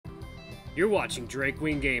You're watching Drake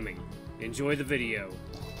Queen Gaming. Enjoy the video.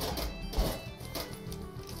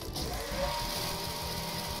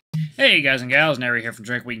 Hey guys and gals, Nary here from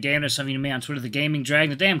Drake Queen Gaming. There's something to me on Twitter, the Gaming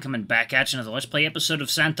Dragon. Today I'm coming back at you another Let's Play episode of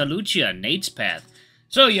Santa Lucia, Nate's Path.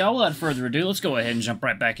 So y'all, without further ado, let's go ahead and jump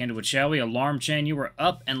right back into it, shall we? Alarm chain, you were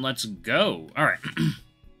up, and let's go. Alright.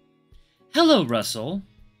 Hello, Russell.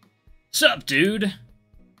 Sup, dude?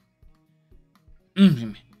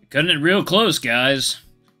 Cutting it real close, guys.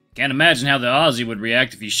 Can't imagine how the Aussie would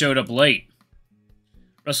react if he showed up late.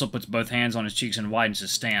 Russell puts both hands on his cheeks and widens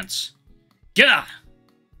his stance. Gah!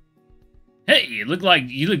 Hey, you look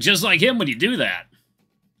just like him when you do that.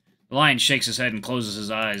 The lion shakes his head and closes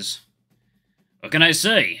his eyes. What can I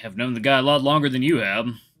say? I've known the guy a lot longer than you have.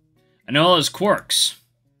 I know all his quirks.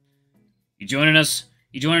 You joining us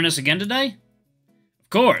again today? Of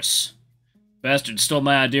course. Bastard stole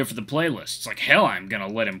my idea for the playlist. It's like hell I'm gonna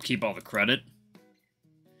let him keep all the credit.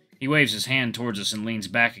 He waves his hand towards us and leans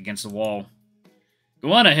back against the wall.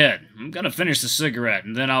 Go on ahead. I'm gonna finish the cigarette,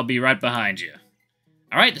 and then I'll be right behind you.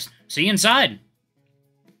 Alright, see you inside.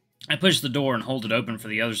 I push the door and hold it open for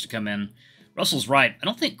the others to come in. Russell's right. I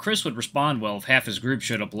don't think Chris would respond well if half his group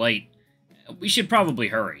showed up late. We should probably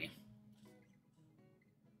hurry.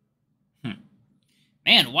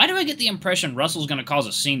 Man, why do I get the impression Russell's gonna cause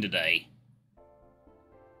a scene today?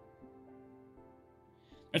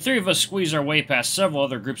 The three of us squeeze our way past several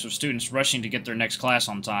other groups of students rushing to get their next class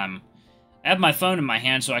on time. I have my phone in my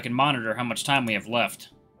hand so I can monitor how much time we have left.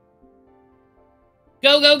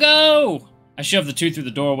 Go, go, go! I shove the two through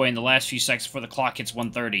the doorway in the last few seconds before the clock hits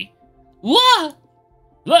 1:30. What?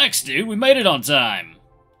 Relax, dude, we made it on time.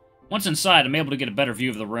 Once inside, I'm able to get a better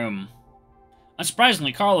view of the room.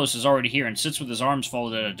 Unsurprisingly, Carlos is already here and sits with his arms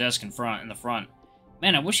folded at a desk in the front.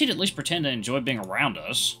 Man, I wish he'd at least pretend to enjoy being around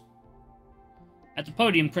us. At the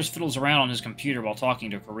podium, Chris fiddles around on his computer while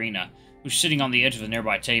talking to Karina, who's sitting on the edge of the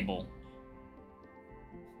nearby table.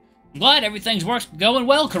 I'm glad everything's going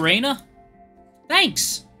well, Karina.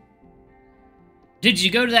 Thanks. Did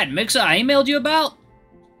you go to that mix I emailed you about?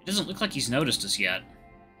 It doesn't look like he's noticed us yet.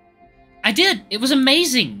 I did. It was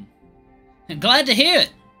amazing. I'm glad to hear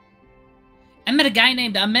it. I met a guy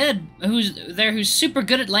named Ahmed who's super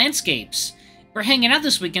good at landscapes. We're hanging out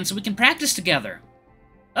this weekend so we can practice together.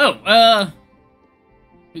 Oh,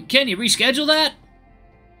 can you reschedule that?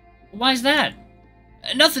 Why's that?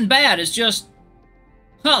 Nothing bad, it's just...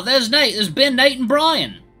 Oh, there's Nate, there's Ben, Nate, and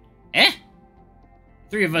Brian. Eh?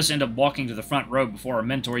 Three of us end up walking to the front row before our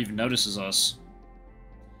mentor even notices us.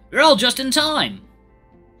 You're all just in time.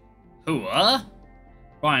 Who,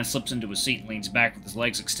 Brian slips into his seat and leans back with his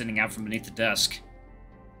legs extending out from beneath the desk.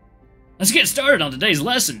 Let's get started on today's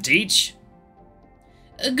lesson, Teach.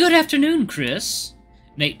 Good afternoon, Chris.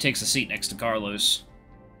 Nate takes a seat next to Carlos.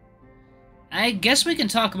 I guess we can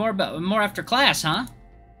talk more after class, huh?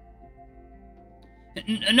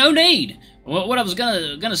 No need. What I was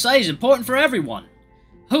gonna say is important for everyone.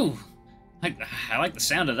 Ooh, I like the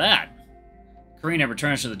sound of that. Karina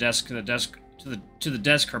returns to the desk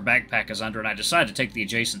her backpack is under, and I decide to take the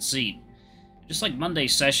adjacent seat. Just like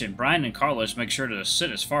Monday's session, Brian and Carlos make sure to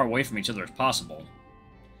sit as far away from each other as possible.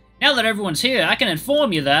 Now that everyone's here, I can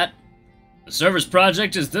inform you that the service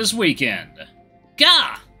project is this weekend.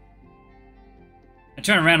 Gah! I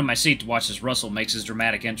turn around in my seat to watch as Russell makes his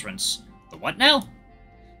dramatic entrance. The what now?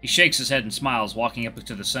 He shakes his head and smiles, walking up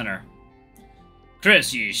to the center. Chris,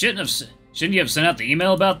 shouldn't you have sent out the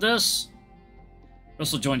email about this?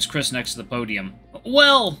 Russell joins Chris next to the podium.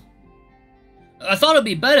 Well, I thought it'd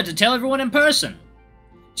be better to tell everyone in person.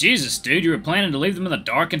 Jesus, dude, you were planning to leave them in the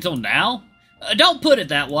dark until now? Don't put it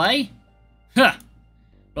that way. Huh.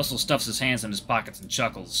 Russell stuffs his hands in his pockets and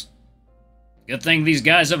chuckles. Good thing these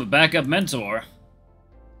guys have a backup mentor.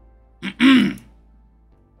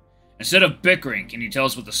 Instead of bickering, can you tell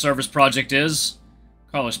us what the service project is?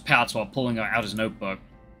 Carlos pouts while pulling out his notebook.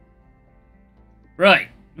 Right,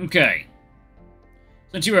 okay.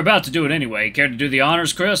 Since you were about to do it anyway, care to do the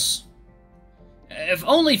honors, Chris? If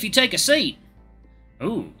you take a seat.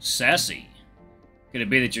 Ooh, sassy. Could it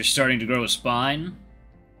be that you're starting to grow a spine?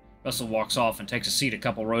 Russell walks off and takes a seat a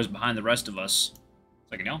couple rows behind the rest of us.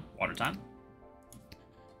 Second, y'all, water time.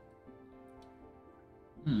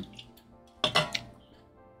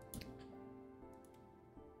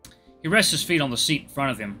 He rests his feet on the seat in front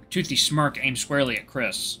of him, toothy smirk aimed squarely at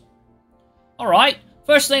Chris. Alright,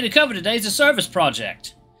 first thing to cover today is the service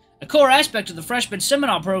project. A core aspect of the freshman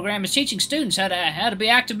seminar program is teaching students how to be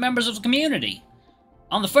active members of the community.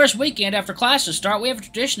 On the first weekend after classes start, we have a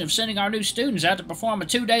tradition of sending our new students out to perform a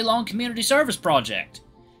 2-day-long community service project.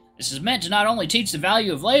 This is meant to not only teach the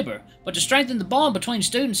value of labor, but to strengthen the bond between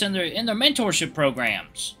students and their mentorship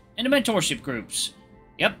programs. into mentorship groups.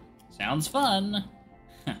 Yep, sounds fun.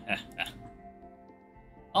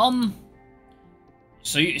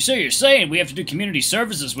 So you're saying we have to do community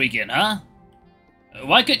service this weekend, huh?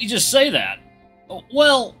 Why couldn't you just say that?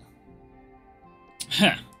 Well...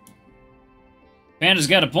 Panda's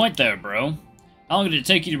got a point there, bro. How long did it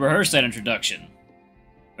take you to rehearse that introduction?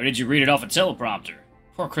 Or did you read it off a teleprompter?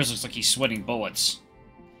 Poor Chris looks like he's sweating bullets.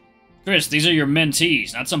 Chris, these are your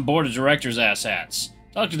mentees, not some board of directors asshats.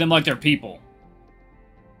 Talk to them like they're people.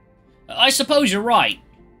 I suppose you're right.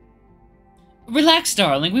 Relax,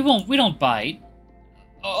 darling. We don't bite.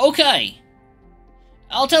 Okay.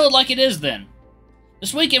 I'll tell it like it is, then.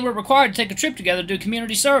 This weekend we're required to take a trip together to do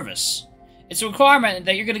community service. It's a requirement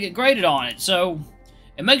that you're going to get graded on it, so...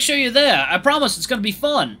 And make sure you're there. I promise it's going to be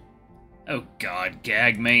fun. Oh, God,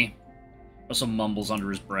 gag me. Russell mumbles under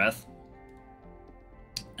his breath.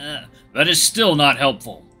 That is still not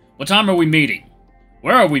helpful. What time are we meeting?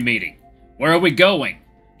 Where are we meeting? Where are we going?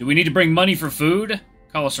 Do we need to bring money for food?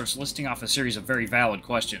 Carla starts listing off a series of very valid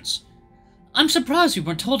questions. I'm surprised we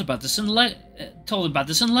weren't told about this in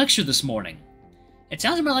lecture this morning. It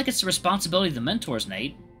sounds more like it's the responsibility of the mentors,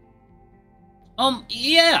 Nate.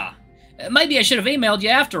 Yeah. Maybe I should have emailed you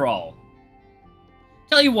after all.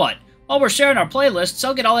 Tell you what, while we're sharing our playlists,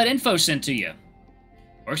 I'll get all that info sent to you.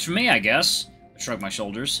 Works for me, I guess. I shrug my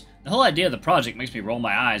shoulders. The whole idea of the project makes me roll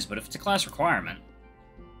my eyes, but if it's a class requirement...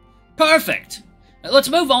 Perfect! Let's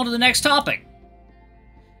move on to the next topic.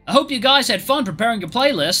 I hope you guys had fun preparing your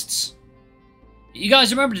playlists. You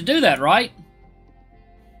guys remember to do that, right?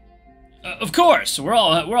 Of course! We're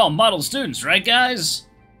all model students, right, guys?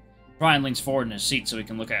 Brian leans forward in his seat so he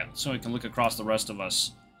can look across the rest of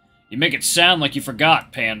us. You make it sound like you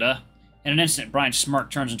forgot, Panda. In an instant, Brian's smirk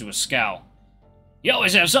turns into a scowl. You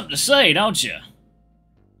always have something to say, don't you?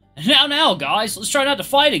 Now, guys, let's try not to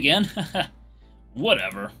fight again.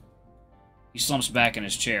 Whatever. He slumps back in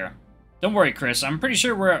his chair. Don't worry, Chris. I'm pretty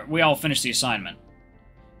sure we all finished the assignment.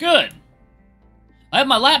 Good. I have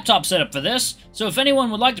my laptop set up for this, so if anyone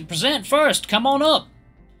would like to present first, come on up.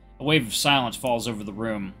 A wave of silence falls over the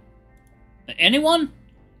room. Anyone?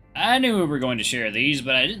 I knew we were going to share these,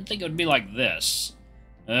 but I didn't think it would be like this.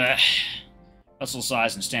 Russell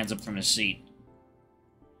sighs and stands up from his seat.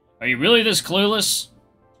 Are you really this clueless?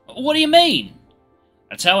 What do you mean?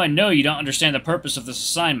 That's how I know you don't understand the purpose of this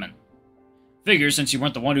assignment. Figure since you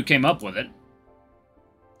weren't the one who came up with it.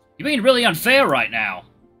 You're being really unfair right now.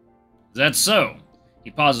 Is that so?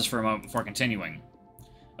 He pauses for a moment before continuing.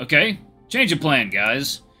 Okay, change of plan,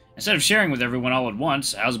 guys. Instead of sharing with everyone all at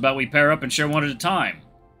once, how's about we pair up and share one at a time?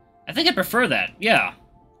 I think I prefer that, yeah.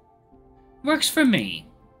 Works for me.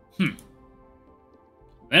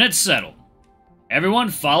 Then it's settled. Everyone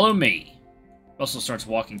follow me. Russell starts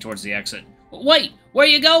walking towards the exit. Wait, where are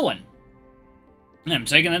you going? I'm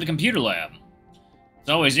taking it to the computer lab. It's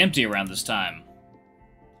always empty around this time.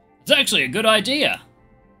 It's actually a good idea.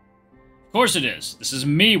 Of course it is. This is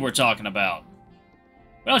me we're talking about.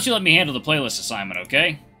 Why don't you let me handle the playlist assignment,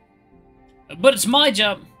 okay? But it's my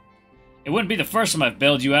job. It wouldn't be the first time I've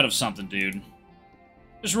bailed you out of something, dude.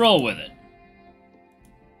 Just roll with it.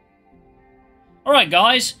 Alright,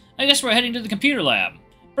 guys. I guess we're heading to the computer lab.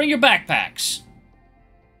 Bring your backpacks.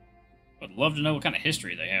 I'd love to know what kind of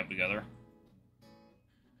history they have together.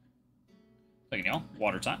 Second, y'all.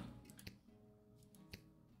 Water time.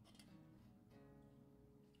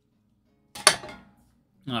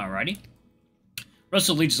 Alrighty.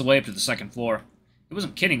 Russell leads the way up to the second floor. He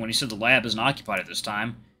wasn't kidding when he said the lab isn't occupied at this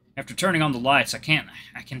time. After turning on the lights, I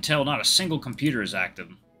can tell not a single computer is active.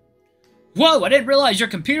 Whoa, I didn't realize your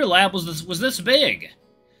computer lab was this big.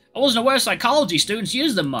 I wasn't aware psychology students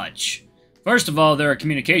use them much. First of all, there are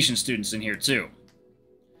communication students in here too.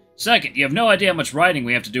 Second, you have no idea how much writing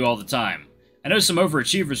we have to do all the time. I know some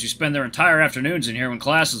overachievers who spend their entire afternoons in here when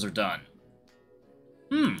classes are done.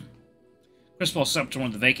 Chris walks up to one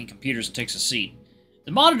of the vacant computers and takes a seat.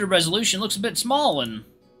 The monitor resolution looks a bit small, and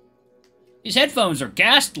these headphones are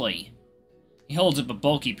ghastly. He holds up a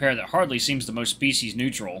bulky pair that hardly seems the most species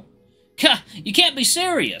neutral. You can't be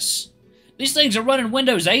serious! These things are running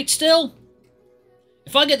Windows 8 still?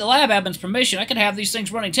 If I get the lab admin's permission, I could have these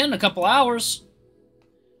things running 10 in a couple hours.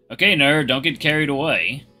 Okay, nerd, don't get carried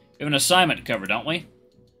away. We have an assignment to cover, don't we?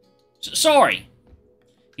 Sorry.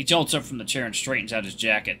 He jolts up from the chair and straightens out his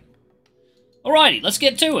jacket. Alrighty, let's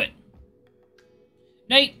get to it.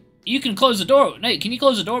 Nate, you can close the door. Nate, can you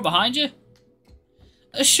close the door behind you?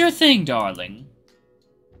 Sure thing, darling.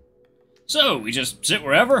 So, we just sit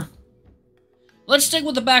wherever? Let's stick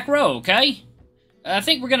with the back row, okay? I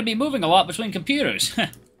think we're going to be moving a lot between computers.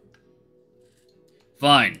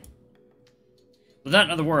 Fine. Without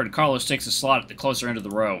another word, Carlos takes a slot at the closer end of the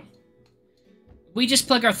row. We just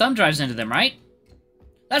plug our thumb drives into them, right?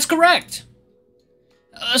 That's correct!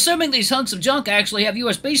 Assuming these hunks of junk actually have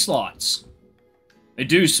USB slots. They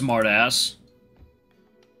do, smartass.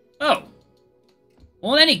 Oh.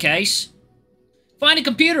 Well, in any case, find a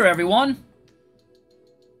computer, everyone!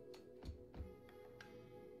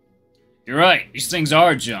 You're right, these things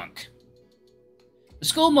are junk. The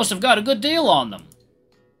school must have got a good deal on them.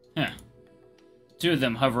 Huh. Two of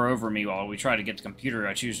them hover over me while we try to get the computer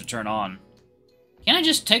I choose to turn on. Can't I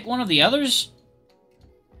just take one of the others?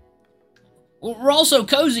 Well, we're all so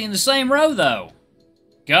cozy in the same row, though.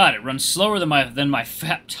 God, it runs slower than my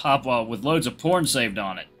fat top with loads of porn saved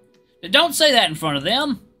on it. Don't say that in front of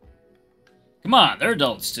them. Come on, they're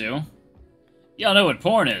adults, too. Y'all know what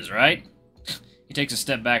porn is, right? He takes a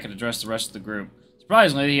step back and addresses the rest of the group.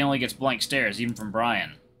 Surprisingly, he only gets blank stares, even from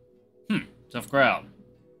Brian. Tough crowd.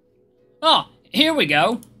 Oh, here we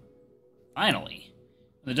go. Finally.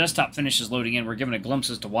 When the desktop finishes loading in, we're given a glimpse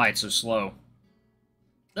as to why it's so slow.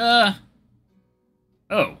 Oh.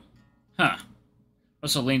 Huh.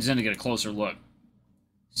 Russell leans in to get a closer look.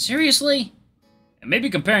 Seriously? And maybe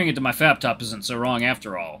comparing it to my laptop isn't so wrong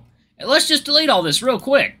after all. Hey, let's just delete all this real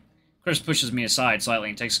quick. Chris pushes me aside slightly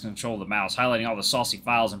and takes control of the mouse, highlighting all the saucy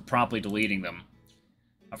files and promptly deleting them.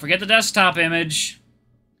 I'll forget the desktop image.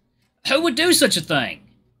 Who would do such a thing?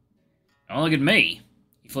 Don't look at me.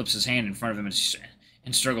 He flips his hand in front of him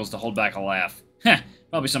and struggles to hold back a laugh. Heh,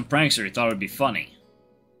 probably some prankster who thought it would be funny.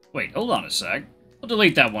 Wait, hold on a sec. I'll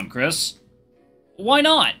delete that one, Chris. Why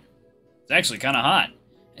not? It's actually kind of hot.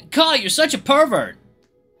 Kyle, you're such a pervert!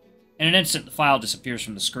 In an instant, the file disappears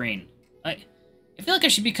from the screen. I feel like I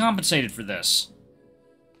should be compensated for this.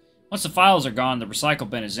 Once the files are gone, the recycle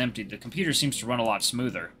bin is emptied. The computer seems to run a lot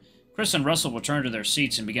smoother. Chris and Russell return to their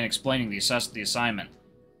seats and begin explaining the assignment.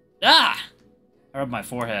 Ah! I rub my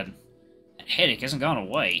forehead. That headache hasn't gone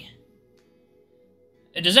away.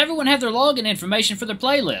 Does everyone have their login information for their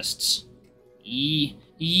playlists?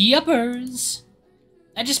 Yuppers.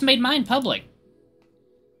 I just made mine public.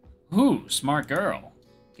 Ooh, smart girl.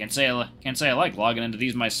 Can't say I like logging into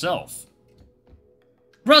these myself.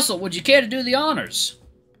 Russell, would you care to do the honors?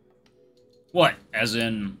 What? As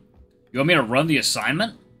in, you want me to run the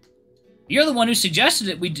assignment? You're the one who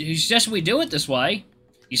suggested we do it this way.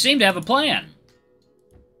 You seem to have a plan.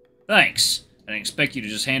 Thanks. I didn't expect you to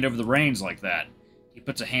just hand over the reins like that. He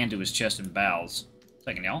puts a hand to his chest and bows.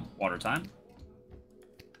 Second, y'all. Water time.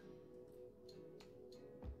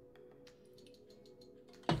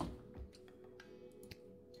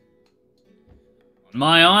 On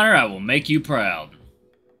my honor, I will make you proud.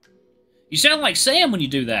 You sound like Sam when you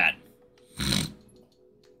do that.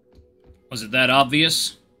 Was it that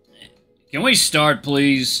obvious? Can we start,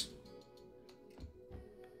 please?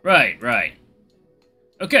 Right.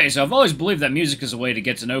 Okay, so I've always believed that music is a way to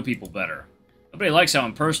get to know people better. Nobody likes how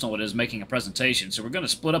impersonal it is making a presentation, so we're going to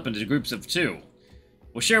split up into groups of 2.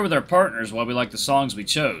 We'll share with our partners why we like the songs we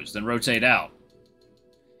chose, then rotate out.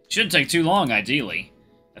 It shouldn't take too long, ideally.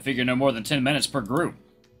 I figure no more than 10 minutes per group.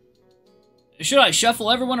 Should I shuffle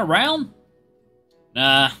everyone around?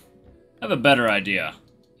 Nah, I have a better idea.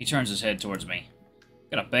 He turns his head towards me.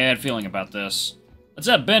 Got a bad feeling about this. Let's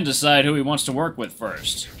have Ben decide who he wants to work with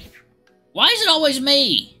first. Why is it always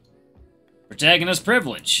me? Protagonist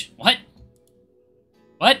privilege. What?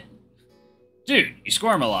 What? Dude, you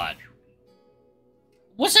squirm a lot.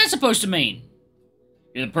 What's that supposed to mean?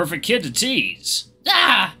 You're the perfect kid to tease.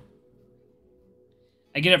 Ah!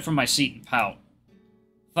 I get up from my seat and pout.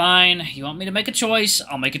 Fine, you want me to make a choice?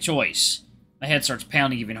 I'll make a choice. My head starts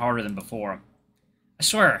pounding even harder than before. I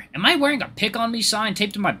swear, am I wearing a pick on me sign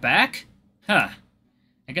taped to my back? Huh.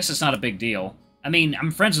 I guess it's not a big deal. I mean,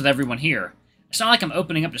 I'm friends with everyone here. It's not like I'm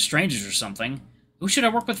opening up to strangers or something. Who should I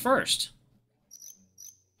work with first?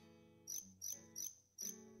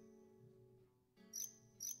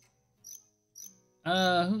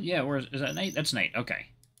 Yeah, is that Nate? That's Nate, okay.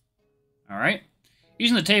 Alright.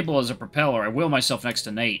 Using the table as a propeller, I wheel myself next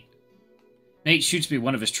to Nate. Nate shoots me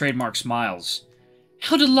one of his trademark smiles.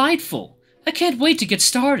 How delightful! I can't wait to get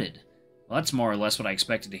started. Well, that's more or less what I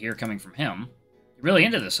expected to hear coming from him. You're really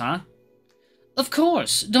into this, huh? Of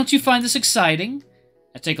course. Don't you find this exciting?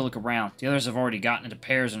 I take a look around. The others have already gotten into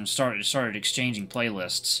pairs and started exchanging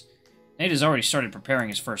playlists. Nate has already started preparing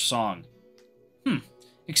his first song.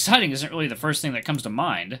 Exciting isn't really the first thing that comes to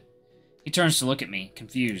mind. He turns to look at me,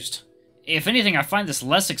 confused. If anything, I find this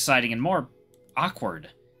less exciting and more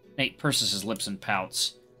awkward. Nate purses his lips and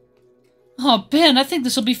pouts. Oh, Ben, I think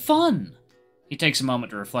this will be fun. He takes a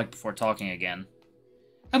moment to reflect before talking again.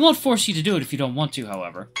 I won't force you to do it if you don't want to,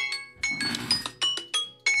 however.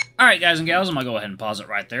 Alright, guys and gals, I'm going to go ahead and pause it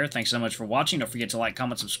right there. Thanks so much for watching. Don't forget to like,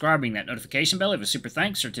 comment, subscribe, ring that notification bell. Leave a super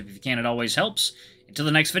thanks or tip if you can. It always helps. Until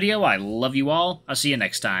the next video, I love you all. I'll see you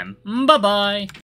next time. Bye-bye.